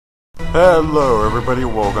Hello everybody,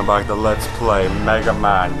 welcome back to Let's Play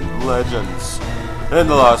MegaMan Legends. In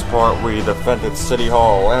the last part we defended City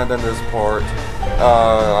Hall, and in this part,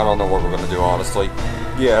 I don't know what we're gonna do honestly.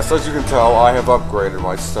 Yes, as you can tell, I have upgraded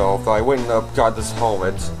myself. I went and got this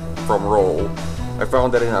helmet from Roll. I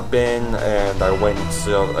found it in a bin, and I went and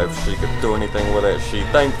saw if she could do anything with it. She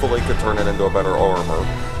thankfully could turn it into a better armor.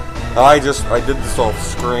 I did this off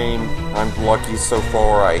screen. I'm lucky so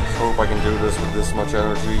far. I hope I can do this with this much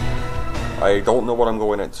energy. I don't know what I'm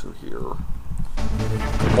going into here.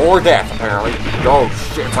 More death, apparently. Oh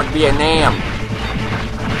shit, it's like Vietnam!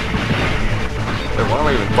 Wait, why am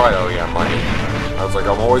I even fighting? Oh yeah, money. I was like,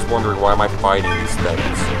 I'm always wondering why am I fighting these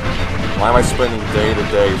things? Why am I spending day to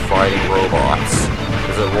day fighting robots?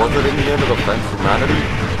 Is it worth it in the end to defend humanity?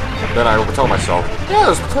 Then I tell myself, yeah,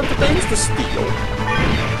 there's plenty of things to steal.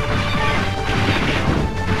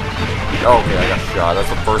 Okay, I got shot. That's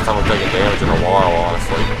the first time I'm taking damage in a while,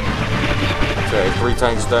 honestly. Okay, 3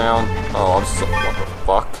 tanks down. Oh, I'm so... What the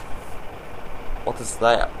fuck? What is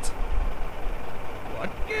that? What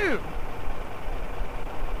gives?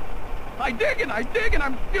 I dig and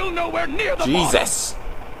I'm still nowhere near the Jesus!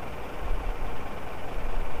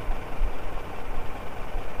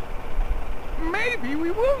 bottom. Maybe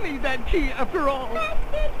we will need that key after all.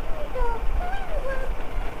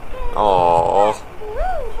 Aww.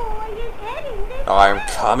 I'm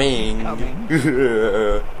coming.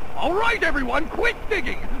 Alright everyone, quit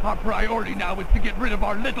digging! Our priority now is to get rid of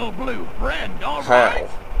our little blue friend, alright?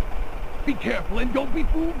 How? Be careful and don't be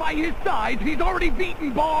fooled by his size. He's already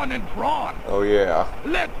beaten Vaughn and Tron. Oh yeah.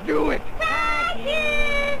 Let's do it!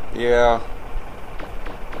 Yeah.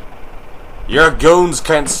 Your goons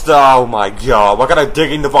can't stop. Oh my god, what kind of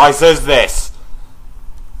digging device is this?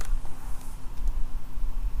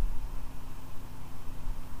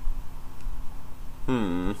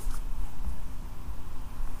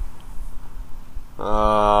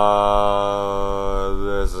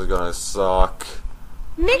 This is gonna suck.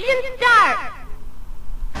 Mission start!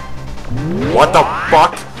 What the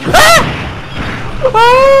fuck? Ah!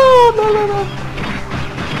 Oh, no.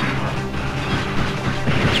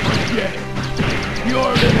 Yeah, your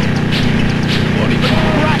little... Won't even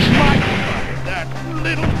crack my... That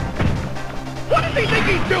little... What does he think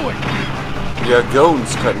he's doing? Your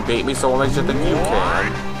goons couldn't beat me, so what makes you think you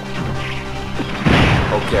can?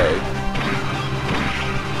 Okay.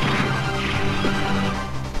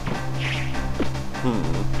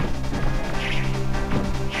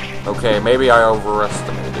 Okay, maybe I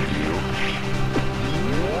overestimated you.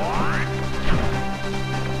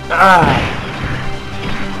 Ah!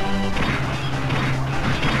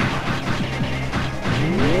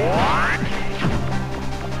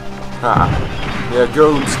 Ha! Yeah,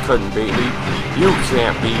 goons couldn't beat me. You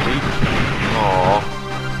can't beat me. Aww.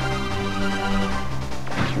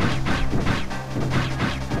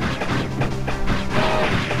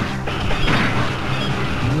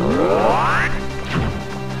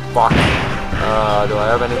 Fuck. Do I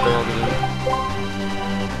have anything I can eat?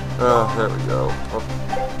 Oh, there we go.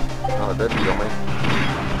 Oh, it didn't heal me.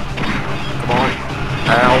 Come on.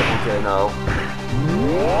 Ow. Okay, no.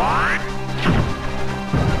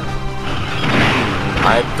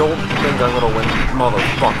 I don't think I'm gonna win,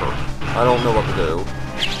 motherfucker. I don't know what to do.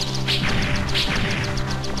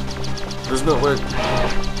 There's no way.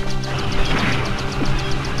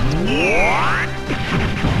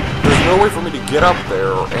 There's no way for me to get up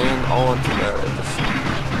there and onto that.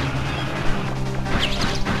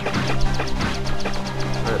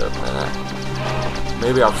 Wait a minute.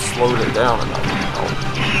 Maybe I've slowed it down enough now.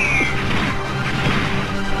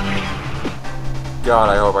 God,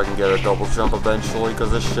 I hope I can get a double jump eventually,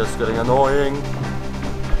 because this shit's getting annoying.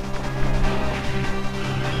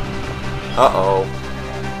 Uh-oh.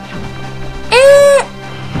 Hey!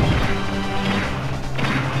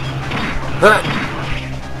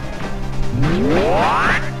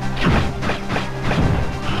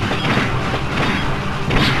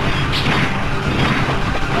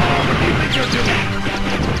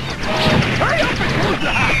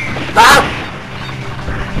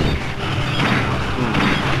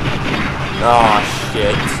 Oh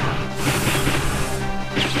shit.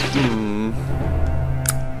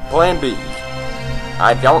 Plan B.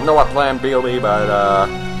 I don't know what Plan B will be, but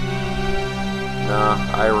nah,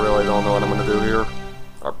 I really don't know what I'm gonna do here.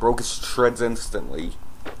 I broke his shreds instantly.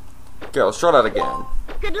 Okay, let's try that again.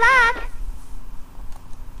 Good luck!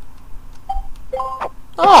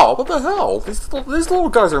 Oh, what the hell? These little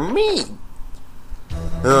guys are mean.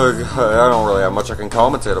 Ugh, I don't really have much I can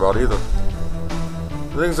commentate about either.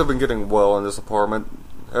 Things have been getting well in this apartment.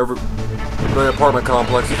 The apartment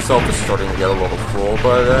complex itself is starting to get a little full,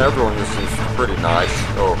 but everyone here seems pretty nice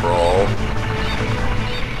overall.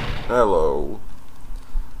 Hello.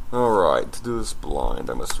 Alright, to do this blind,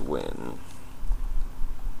 I must win.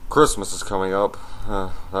 Christmas is coming up.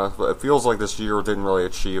 It feels like this year didn't really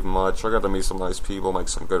achieve much. I got to meet some nice people, make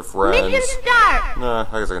some good friends. Mission start! Nah,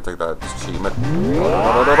 I guess I can take that as achievement. No.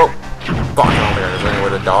 Fuck, I don't think there's any way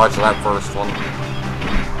to dodge that first one.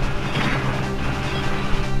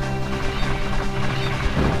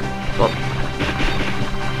 Oh.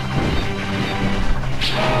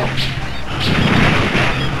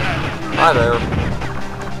 Hi there.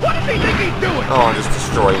 What does he think he's doing? Oh, I'm just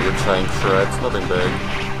destroying your tank shreds. Nothing big.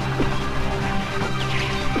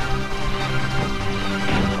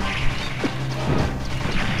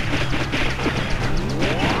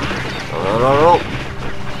 No.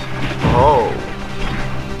 Oh.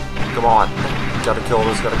 Come on. Gotta kill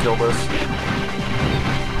this.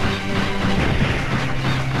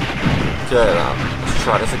 Okay, then. Let's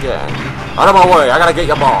try this again. Out of my way. I gotta get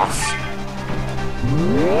your boss.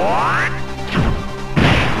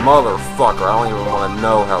 Motherfucker. I don't even want to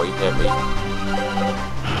know how he hit me.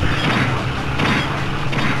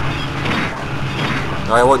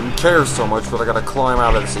 I wouldn't care so much, but I gotta climb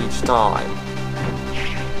out of this each time.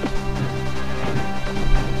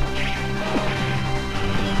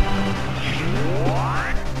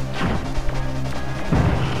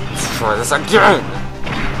 Try this again!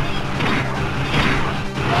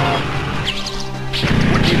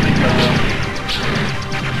 What do you think you're doing?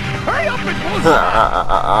 Hurry up and close the door!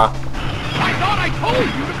 I thought I told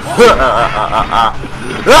you to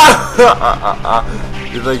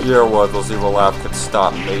close. You think you're worthless, evil laugh could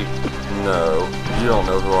stop me? No, you don't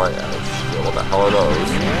know who I am. Shit, what the hell are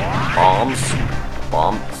those? Bombs?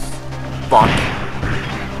 Fuck.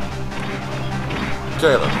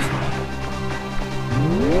 Okay, then.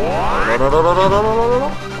 No.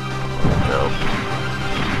 Go.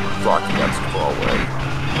 Fuck, you got to fall away.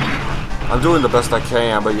 I'm doing the best I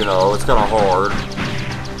can, but you know, it's kinda hard.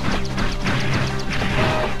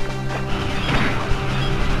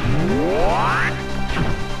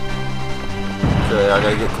 Okay, I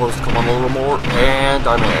gotta get close, come on a little more, and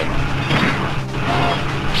I'm in.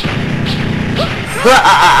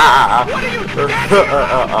 What are you standing here?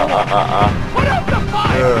 Put out the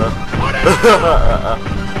fire! Put it out!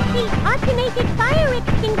 The automated fire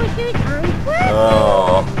extinguishers aren't working.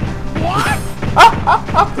 What?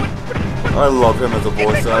 I love him as a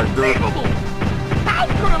voice actor. Inconceivable! How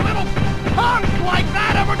could a little punk like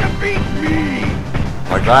that ever defeat me?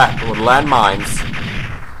 Like that, with landmines.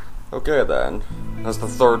 Okay then, that's the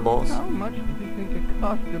third boss. How much did you think it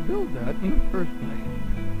cost to build that in the first place?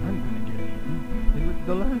 I'm gonna get you. If it's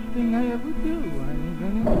the last thing I ever do, I'm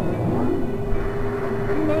gonna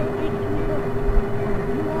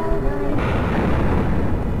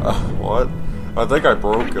What? I think I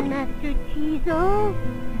broke him. Master Teasel?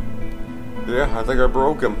 Yeah, I think I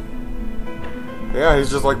broke him. Yeah, he's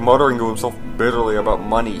just like muttering to himself bitterly about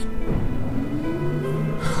money.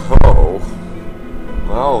 Oh.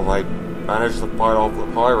 Well, I managed to fight off the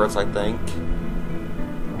pirates, I think.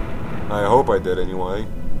 I hope I did anyway.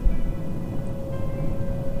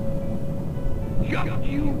 Just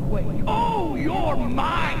you wait. Oh, you're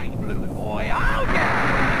mine, blue boy. I'll get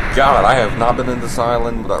God, I have not been in this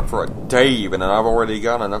island for a day even, and I've already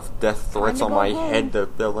got enough death threats on my head to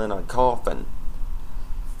fill in a coffin.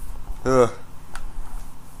 Ugh.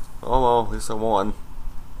 Oh well, at least I won.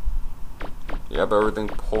 Yep, everything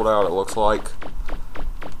pulled out, it looks like.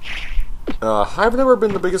 I've never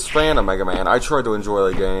been the biggest fan of Mega Man. I tried to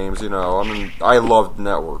enjoy the games, you know. I mean, I loved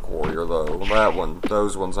Network Warrior, though. That one,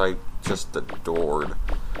 those ones I just adored.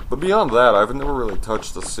 But beyond that, I've never really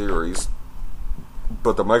touched the series.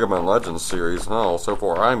 But the Mega Man Legends series, no, so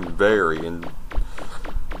far I'm very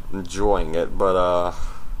enjoying it. But, I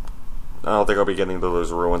don't think I'll be getting to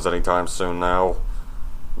those ruins anytime soon now.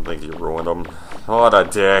 I think you ruined them. What a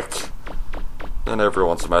dick. And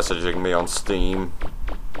everyone's messaging me on Steam.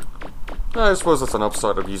 I suppose that's an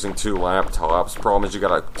upside of using two laptops. Problem is you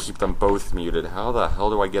gotta keep them both muted. How the hell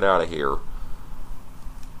do I get out of here?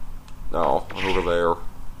 No, over there.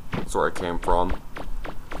 That's where I came from.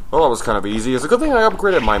 Well, that was kind of easy. It's a good thing I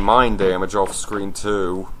upgraded my mind damage off screen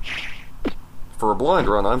too. For a blind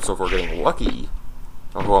run, I'm so far getting lucky.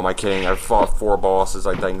 Oh, who am I kidding? I've fought 4 bosses,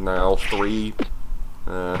 I think now. 3.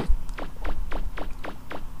 Mega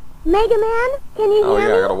Man, can you Oh hear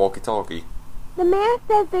yeah, me? I got a walkie-talkie. The mayor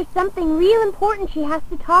says there's something real important she has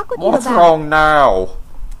to talk with you about. What's wrong now?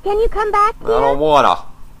 Can you come back here? I don't wanna.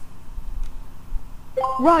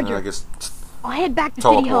 Roger. I guess I'll head back to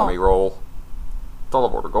City Hall. teleport me, roll.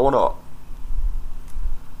 Teleporter going up.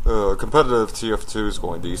 Competitive TF2 is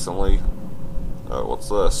going decently. What's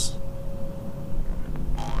this?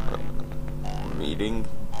 Meeting?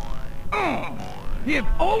 If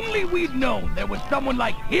only we'd known there was someone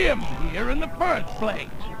like him here in the first place.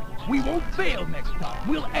 We won't fail next time.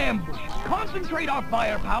 We'll ambush, concentrate our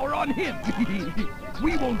firepower on him.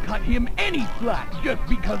 We won't cut him any slack just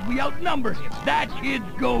because we outnumber him. That kid's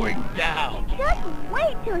going down. Just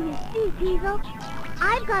wait till you see, Kibble.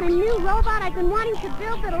 I've got a new robot I've been wanting to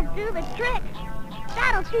build that'll do the trick.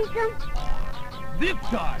 That'll teach him. This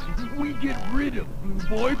time, we get rid of Blue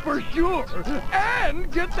Boy for sure.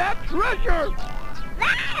 And get that treasure.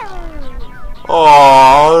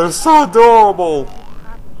 Oh, it's so adorable.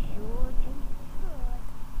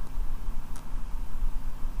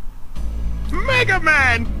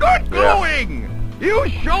 MegaMan, good going! You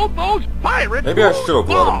showed those pirates. Maybe I should have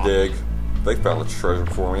let off. them dig. If they found the treasure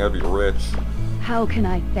for me, I'd be rich. How can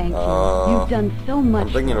I thank you? You've done so much.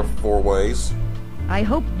 I'm thinking of 4 ways. I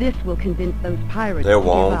hope this will convince those pirates They to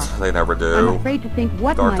won't. give up. They never I'm do. afraid to think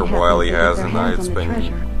what Dr. might happen Wily if they get has, their and hands it's on the been-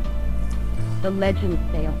 treasure. The legends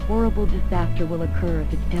say a horrible disaster will occur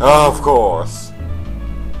if it's ever Of known. course.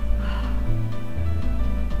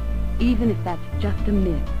 Even if that's just a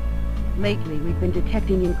myth. Lately, we've been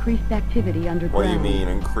detecting increased activity underground. What do you mean,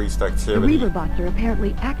 increased The activity? Reaver bots are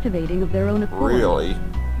apparently activating of their own accord. Really?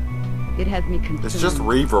 It has me concerned. It's just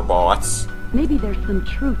Reaver bots. Maybe there's some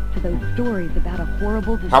truth to those stories about a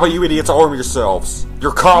horrible disaster. How about you idiots arm yourselves?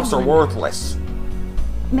 Your cops are worthless.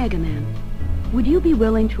 MegaMan, would you be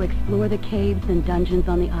willing to explore the caves and dungeons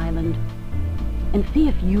on the island and see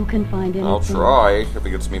if you can find anything? I'll try, if it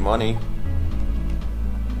gets me money.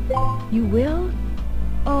 You will?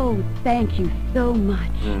 Oh, thank you so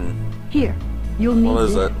much. Here, you'll need What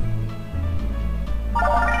is this. it?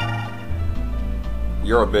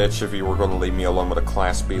 You're a bitch if you were going to leave me alone with a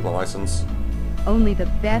Class B license. Only the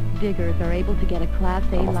best diggers are able to get a Class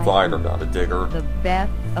A I'm a license. fighter, not a digger. The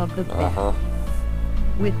best of the best. Uh-huh.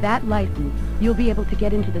 With that license, you'll be able to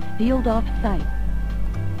get into the sealed-off sites.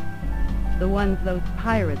 The ones those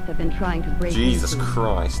pirates have been trying to break Jesus into.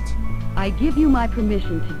 Christ. I give you my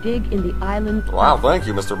permission to dig in the island's Wow, sites. thank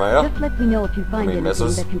you, Mr. Mayor. Just let me know if you find I mean, anything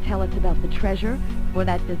Mrs. that can tell us about the treasure or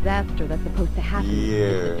that disaster that's supposed to happen.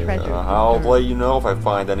 if the treasure is I'll disturbed. let you know if I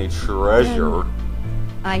find any treasure.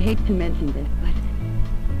 I hate to mention this,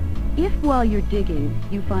 but if while you're digging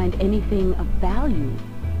you find anything of value,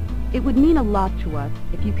 it would mean a lot to us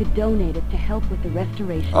if you could donate it to help with the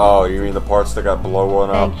restoration. Oh, you mean the parts that got blown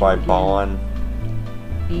Thank up by you again. Bond,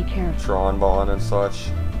 Be careful. Tron Bond and such?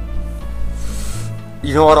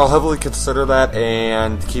 You know what, I'll heavily consider that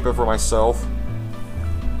and keep it for myself.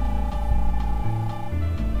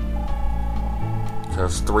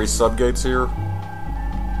 There's 3 subgates here.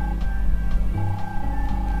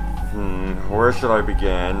 Where should I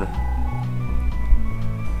begin?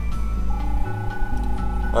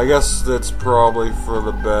 I guess it's probably for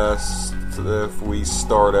the best if we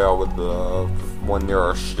start out with the one near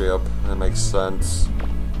our ship. That makes sense.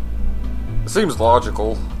 It seems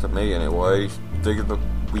logical to me, anyway. Digging the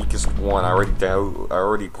weakest one. I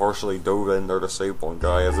already partially dove in there to save one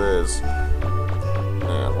guy as is.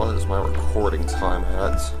 Man, what is my recording time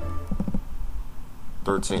at?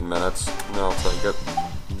 13 minutes. No, I'll take it.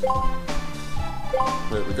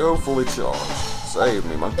 There we go, fully charged. Save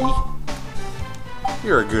me, monkey.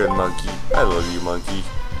 You're a good monkey. I love you, monkey.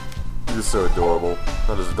 You're so adorable.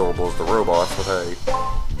 Not as adorable as the robots, but hey.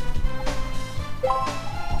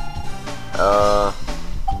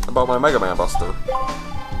 About my Mega Man Buster.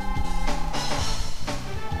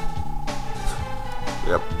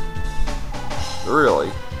 Yep.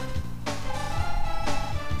 Really?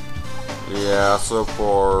 Yeah, so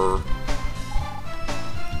far...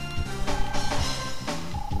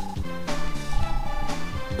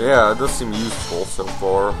 Yeah, it does seem useful so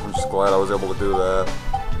far. I'm just glad I was able to do that.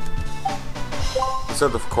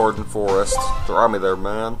 Instead of Cordon Forest. Draw me there,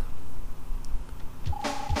 man.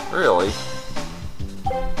 Really?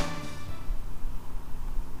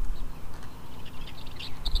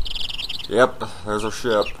 Yep, there's our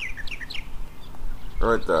ship.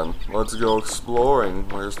 Alright then, let's go exploring.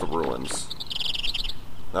 Where's the ruins?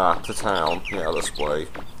 Ah, to town. Yeah, this way.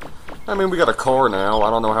 I mean, we got a car now. I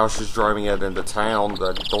don't know how she's driving it into town.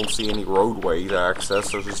 I don't see any roadway to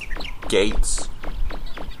access. There's just gates.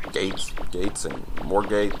 Gates, and more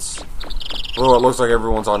gates. Well, it looks like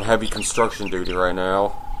everyone's on heavy construction duty right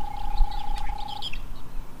now.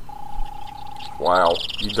 Wow,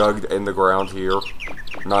 you dug in the ground here.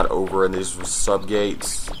 Not over in these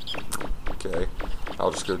sub-gates. Okay,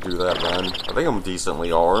 I'll just go do that then. I think I'm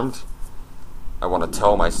decently armed. I want to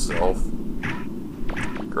tell myself.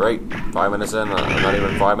 Great. 5 minutes in, not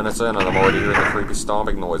even 5 minutes in, and I'm already hearing the creepy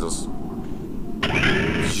stomping noises.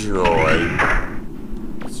 Joy.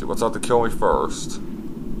 Let's see what's out to kill me first.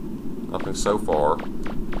 Nothing so far.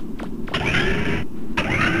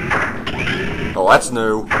 Oh, that's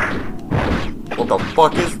new. What the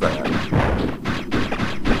fuck is that?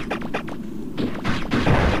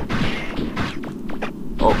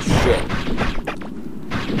 Oh shit.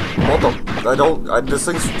 What the? This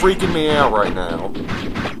thing's freaking me out right now.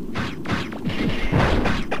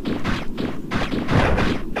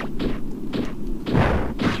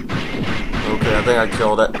 Okay, I think I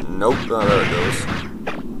killed it. Nope, oh, there it goes.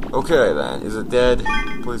 Okay then, is it dead?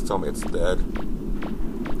 Please tell me it's dead. I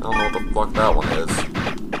don't know what the fuck that one is.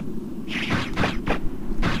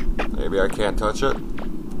 Maybe I can't touch it?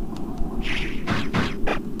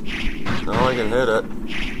 No, I can hit it.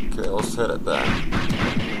 Okay, let's hit it then.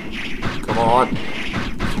 Come on.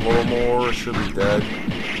 Just a little more, it should be dead.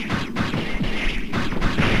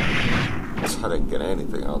 I didn't get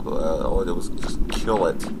anything out of that. All I did was just kill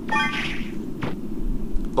it.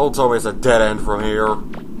 Don't tell me it's a dead end from here.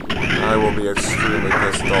 I will be extremely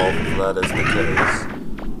pissed off if that is the case.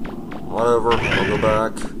 Whatever, I'll go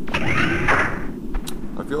back.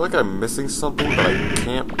 I feel like I'm missing something, but I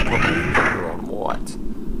can't put my finger on what.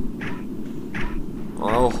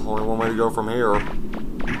 Well, only one way to go from here.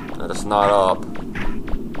 And it's not up.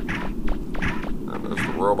 And there's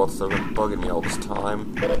the robots that have been bugging me all this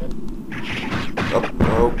time. Oh,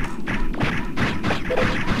 nope.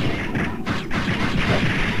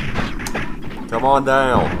 Come on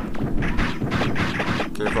down.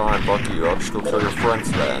 Okay, fine, fuck you. I'll just go kill your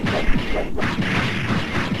friends then.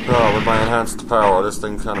 Oh, with my enhanced power, this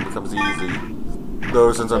thing kind of becomes easy.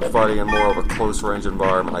 Though, since I'm fighting in more of a close-range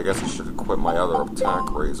environment, I guess I should equip my other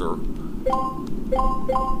attack razor.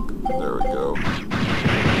 There we go.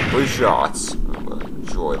 3 shots. I'm gonna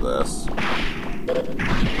enjoy this.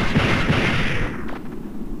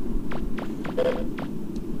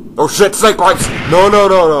 Oh shit, snake bites! No, no,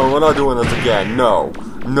 no, no, we're not doing this again. No.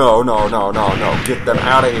 No, no, no, no, no. Get them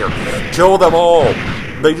out of here. Kill them all.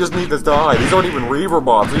 They just need to die. These aren't even Reaver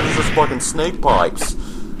bots. These are just fucking snake pipes.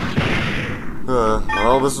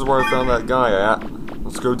 Well, this is where I found that guy at.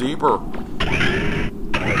 Let's go deeper. I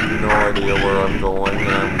have no idea where I'm going,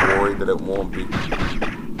 and I'm worried that it won't be.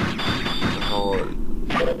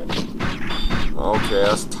 Okay,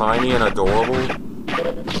 that's tiny and adorable.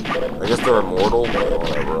 I guess they're immortal.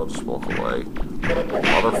 Whatever, I'll just walk away.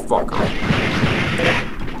 Motherfucker.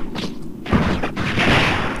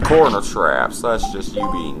 Corner traps, that's just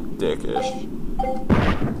you being dickish.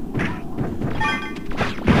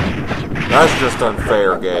 That's just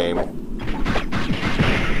unfair, game.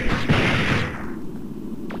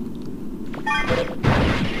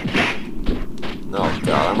 Oh god,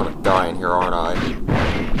 I'm gonna die in here, aren't I?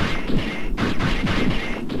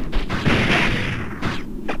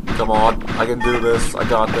 Come on, I can do this, I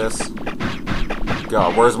got this.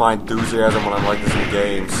 God, where's my enthusiasm when I'm like this in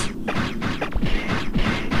games?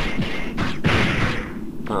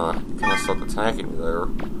 Huh, you kinda stopped attacking me there.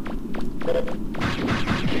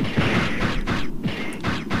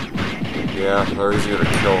 Yeah, they're easier to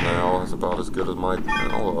kill now. It's about as good as my...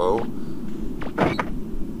 Hello.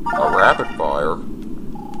 A rapid fire.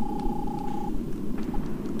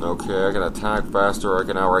 Okay, I can attack faster, I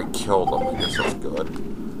can outright kill them. I guess that's good.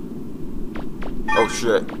 Oh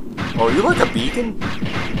shit. Oh, are you like a beacon?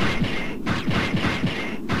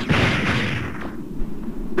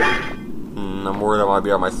 I'm worried I might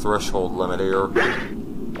be on my threshold limit here.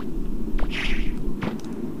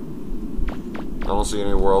 I don't see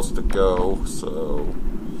anywhere else to go, so...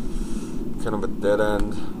 kind of a dead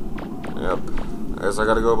end. Yep. I guess I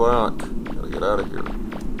gotta go back. Gotta get out of here.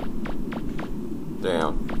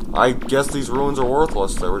 Damn. I guess these ruins are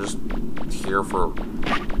worthless. They were just here for...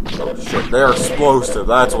 Oh shit, they're explosive,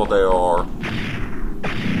 that's what they are.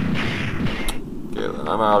 Okay then,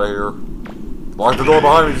 I'm out of here. Lock the door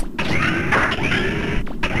behind me!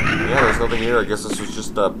 Yeah, there's nothing here. I guess this was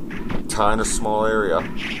just a kind of small area.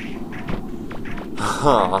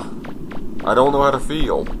 Huh. I don't know how to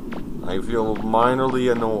feel. I feel minorly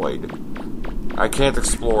annoyed. I can't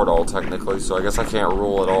explore it all, technically, so I guess I can't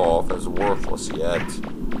rule it off as worthless yet.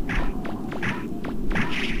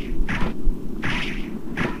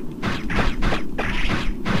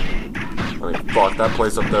 I mean, fuck, that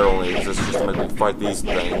place up there only exists just to make me fight these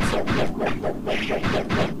things.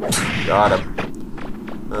 Got him.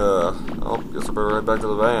 Oh, guess I better head back to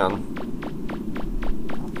the van.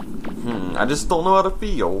 I just don't know how to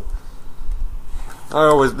feel.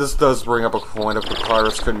 This does bring up a point if the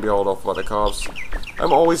pirates couldn't be hauled off by the cops.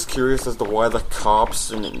 I'm always curious as to why the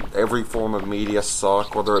cops in every form of media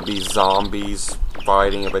suck, whether it be zombies,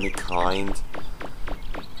 fighting of any kind.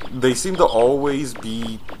 They seem to always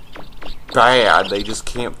be bad, they just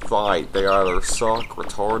can't fight. They either suck,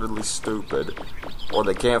 retardedly stupid, or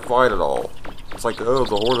they can't fight at all. It's like, oh,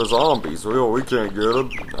 the horde of zombies, well, we can't get them.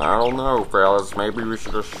 I don't know, fellas, maybe we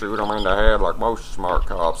should just shoot them in the head like most smart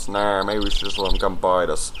cops. Nah, maybe we should just let them come bite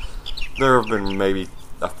us. There have been maybe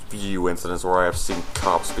a few incidents where I have seen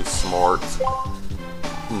cops be smart.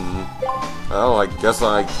 Well, I guess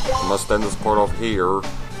I must end this part off here.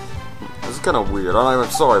 This is kind of weird. I'm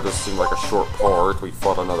sorry if this seemed like a short part. We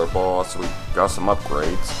fought another boss, we got some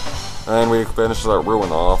upgrades, and we finished that ruin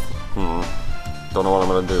off. Don't know what I'm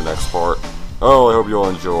gonna do next part. Oh, I hope you all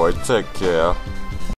enjoyed. Take care.